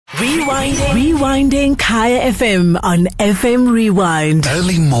Rewinding Kaya FM on FM Rewind.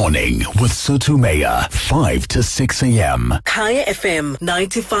 Early morning with Sotho Mayor, 5 to 6 a.m. Kaya FM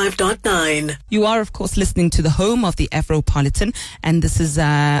 95.9. You are, of course, listening to the home of the Afropolitan, and this is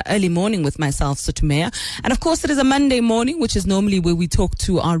Early Morning with myself, Sotho Mayor. And of course, it is a Monday morning, which is normally where we talk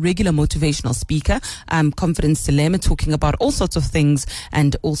to our regular motivational speaker, Confidence Seleme, talking about all sorts of things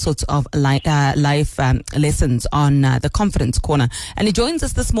and all sorts of life lessons on the Confidence Corner. And he joins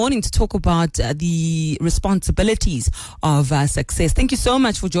us this morning to talk about the responsibilities of success. Thank you so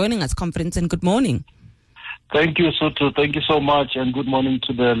much for joining us, Confidence, and good morning. Thank you, Sotho. Thank you so much, and good morning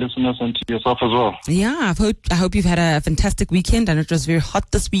to the listeners and to yourself as well. Yeah, I hope you've had a fantastic weekend, and it was very hot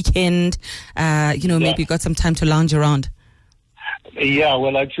this weekend. Maybe you got some time to lounge around. Yeah,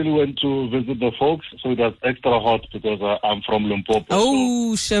 well, I actually went to visit the folks, so it was extra hot because I'm from Limpopo.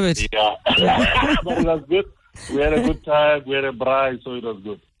 Oh, show it. Yeah, but it was good. We had a good time. We had a bride, so it was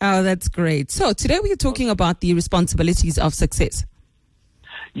good. Oh, that's great. So today we are talking about the responsibilities of success.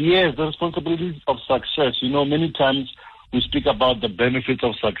 Yes, the responsibilities of success. Many times we speak about the benefits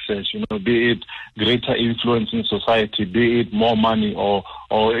of success, be it greater influence in society, be it more money or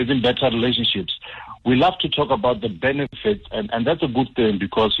even better relationships. We love to talk about the benefits, and that's a good thing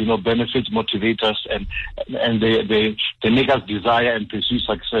because, benefits motivate us and they make us desire and pursue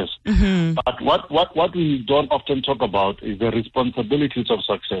success. Mm-hmm. But what we don't often talk about is the responsibilities of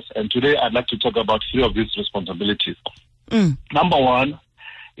success. And today I'd like to talk about 3 of these responsibilities. Number 1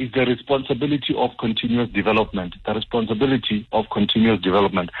 is the responsibility of continuous development. The responsibility of continuous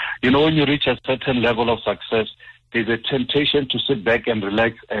development. When you reach a certain level of success, there's a temptation to sit back and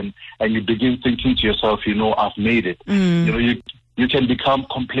relax and you begin thinking to yourself, I've made it. You can become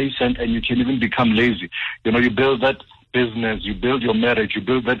complacent and you can even become lazy. You build that business, you build your marriage, you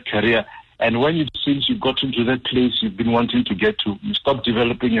build that career. And when it seems you've gotten to that place you've been wanting to get to, you stop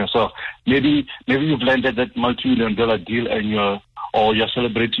developing yourself. Maybe you've landed that multi-million-dollar deal and you're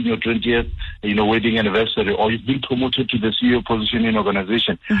celebrating your 20th, wedding anniversary, or you've been promoted to the CEO position in an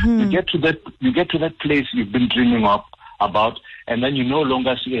organization. Mm-hmm. You get to that place you've been dreaming about, and then you no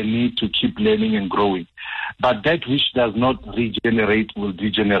longer see a need to keep learning and growing. But that which does not regenerate will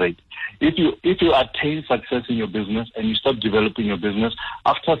degenerate. If you attain success in your business and you stop developing your business,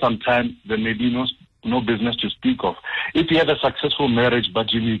 after some time there may be no business to speak of. If you have a successful marriage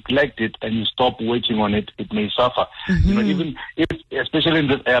but you neglect it and you stop working on it, it may suffer. Mm-hmm. Even if, especially in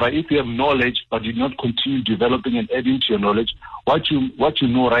this era, if you have knowledge but you not continue developing and adding to your knowledge, what you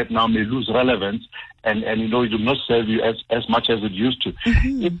know right now may lose relevance and it will not serve you as much as it used to.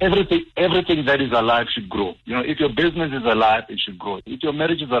 Mm-hmm. If everything that is alive should grow. If your business is alive, it should grow. If your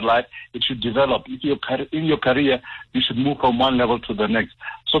marriage is alive, it should develop. If you're in your career, you should move from one level to the next.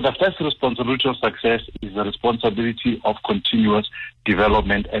 So the first responsibility of success is the responsibility of continuous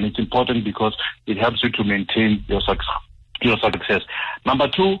development, and it's important because it helps you to maintain your success. Number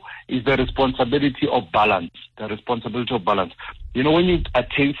 2 is the responsibility of balance. The responsibility of balance. When you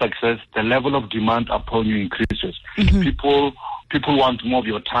attain success, the level of demand upon you increases. Mm-hmm. People want more of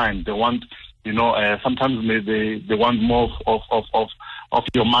your time. They want, sometimes they want more of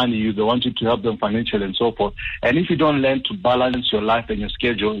your money. They want you to help them financially and so forth. And if you don't learn to balance your life and your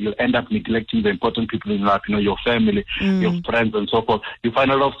schedule, you'll end up neglecting the important people in life, your family, your friends and so forth. You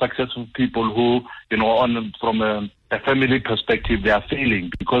find a lot of successful people who, from a family perspective, they are failing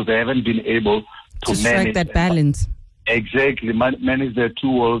because they haven't been able to strike that balance. Exactly. Manage their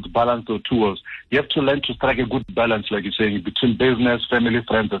 2 worlds, balance their 2 worlds. You have to learn to strike a good balance, like you're saying, between business, family,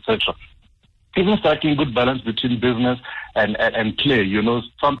 friends, etc. Even striking good balance between business and play.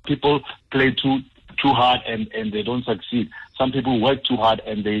 Some people play too hard and they don't succeed. Some people work too hard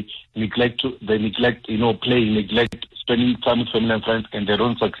and they neglect playing, neglect spending time with family and friends, and they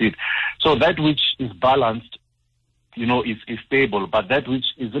don't succeed. So that which is balanced, is stable, but that which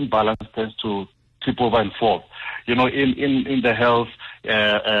isn't balanced tends to tip over and fall. In the health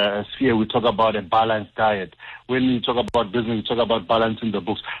sphere, we talk about a balanced diet. When we talk about business, we talk about balancing the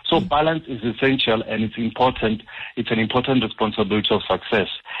books. So balance is essential and it's important. It's an important responsibility of success.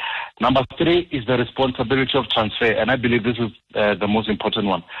 Number 3 is the responsibility of transfer, and I believe this is the most important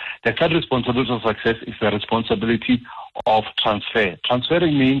one. The third responsibility of success is the responsibility of transfer.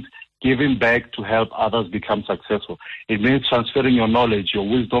 Transferring means giving back to help others become successful. It means transferring your knowledge, your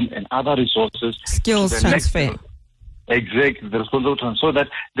wisdom, and other resources. Skills transfer. Exactly, the responsibility so that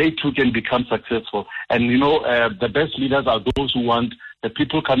they too can become successful. And the best leaders are those who want the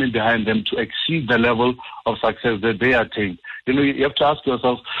people coming behind them to exceed the level of success that they attain. You have to ask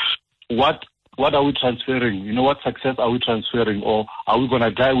yourself, what what are we transferring? You know, what success are we transferring? Or are we going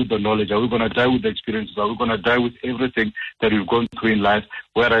to die with the knowledge? Are we going to die with the experiences? Are we going to die with everything that we've gone through in life?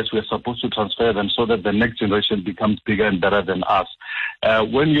 Whereas we're supposed to transfer them so that the next generation becomes bigger and better than us.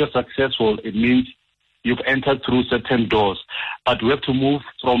 When you're successful, it means you've entered through certain doors. But we have to move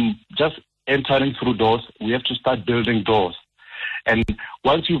from just entering through doors. We have to start building doors. And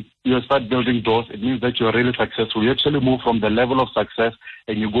once you start building doors, it means that you're really successful. You actually move from the level of success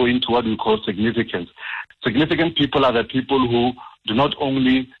and you go into what we call significance. Significant people are the people who do not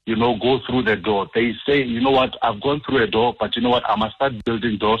only, go through the door. They say, you know what, I've gone through a door, but you know what, I must start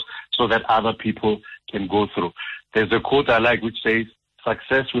building doors so that other people can go through. There's a quote I like which says,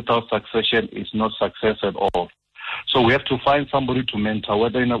 success without succession is not success at all. So we have to find somebody to mentor,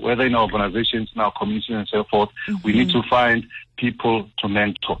 whether in our organizations, in our community and so forth. We need to find people to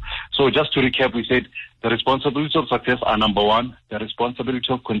mentor. So just to recap, we said the responsibilities of success are number one, the responsibility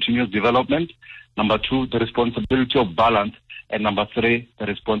of continuous development, number two, the responsibility of balance, and number three, the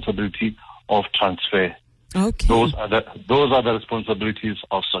responsibility of transfer. Okay. Those are the responsibilities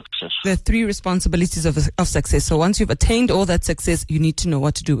of success. The three responsibilities of success. So once you've attained all that success, you need to know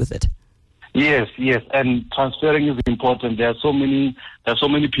what to do with it. Yes, and transferring is important. There are so many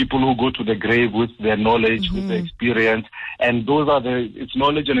people who go to the grave with their knowledge, with their experience, and it's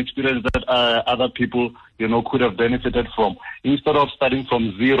knowledge and experience that other people, could have benefited from. Instead of starting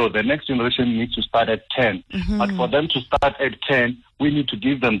from zero, the next generation needs to start at 10. But for them to start at 10, we need to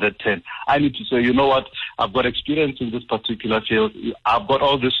give them that 10. I need to say, you know what, I've got experience in this particular field. I've got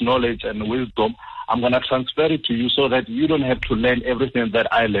all this knowledge and wisdom. I'm going to transfer it to you so that you don't have to learn everything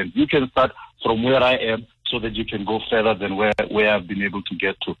that I learned. You can start from where I am so that you can go further than where I've been able to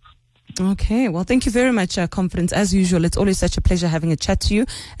get to. Okay. Well, thank you very much, Conference. As usual, it's always such a pleasure having a chat to you.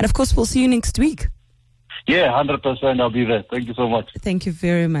 And of course, we'll see you next week. Yeah, 100%. I'll be there. Thank you so much. Thank you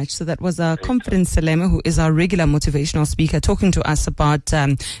very much. So that was our Conference Seleme, who is our regular motivational speaker, talking to us about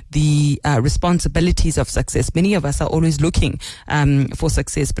the responsibilities of success. Many of us are always looking for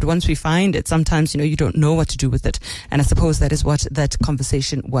success, but once we find it, sometimes, you don't know what to do with it. And I suppose that is what that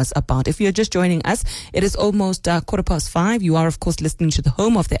conversation was about. If you're just joining us, it is almost 5:15. You are, of course, listening to the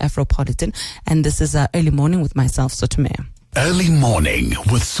home of the Afropolitan, and this is Early Morning with myself, Sotho. Early Morning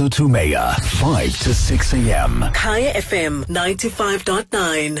with Sotho, 5 to 6 a.m. Kaya FM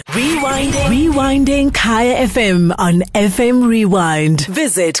 95.9. Rewinding Kaya FM on FM Rewind.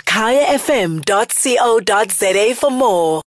 Visit kayafm.co.za for more.